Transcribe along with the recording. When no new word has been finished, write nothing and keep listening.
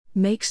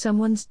Make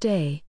someone's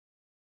day.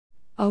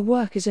 Our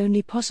work is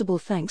only possible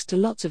thanks to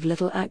lots of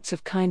little acts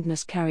of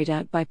kindness carried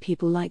out by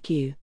people like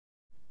you.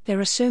 There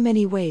are so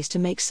many ways to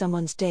make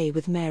someone's day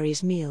with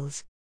Mary's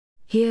Meals.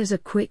 Here's a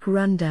quick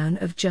rundown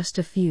of just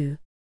a few.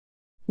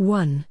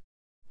 1.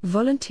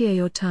 Volunteer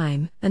your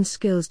time and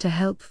skills to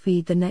help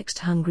feed the next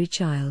hungry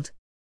child.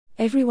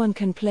 Everyone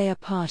can play a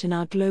part in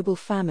our global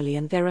family,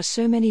 and there are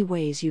so many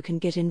ways you can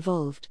get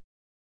involved.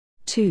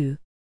 2.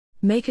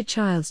 Make a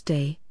child's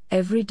day,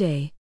 every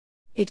day.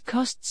 It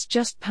costs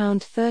just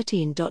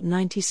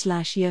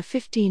 £13.90/year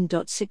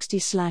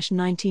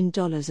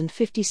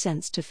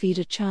 15.60/$19.50 to feed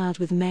a child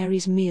with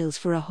Mary's Meals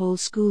for a whole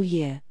school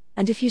year,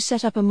 and if you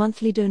set up a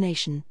monthly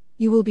donation,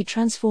 you will be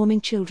transforming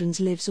children's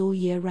lives all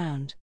year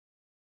round.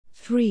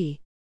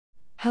 3.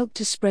 Help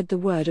to spread the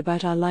word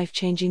about our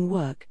life-changing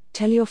work.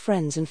 Tell your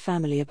friends and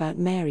family about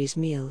Mary's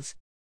Meals.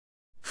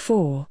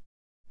 4.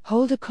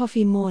 Hold a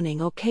coffee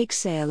morning or cake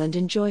sale and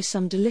enjoy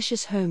some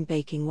delicious home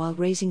baking while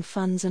raising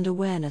funds and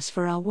awareness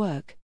for our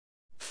work.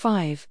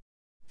 5.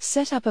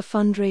 Set up a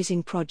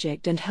fundraising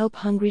project and help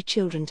hungry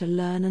children to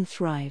learn and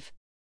thrive.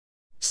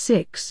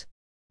 6.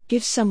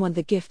 Give someone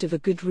the gift of a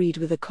good read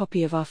with a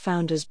copy of our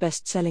founder's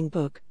best-selling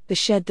book, The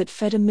Shed That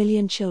Fed a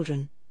Million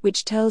Children,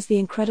 which tells the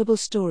incredible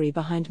story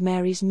behind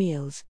Mary's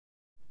Meals.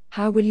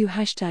 How will you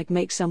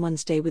 #make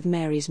someone's day with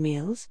Mary's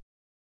Meals?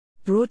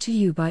 Brought to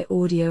you by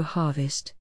Audio Harvest.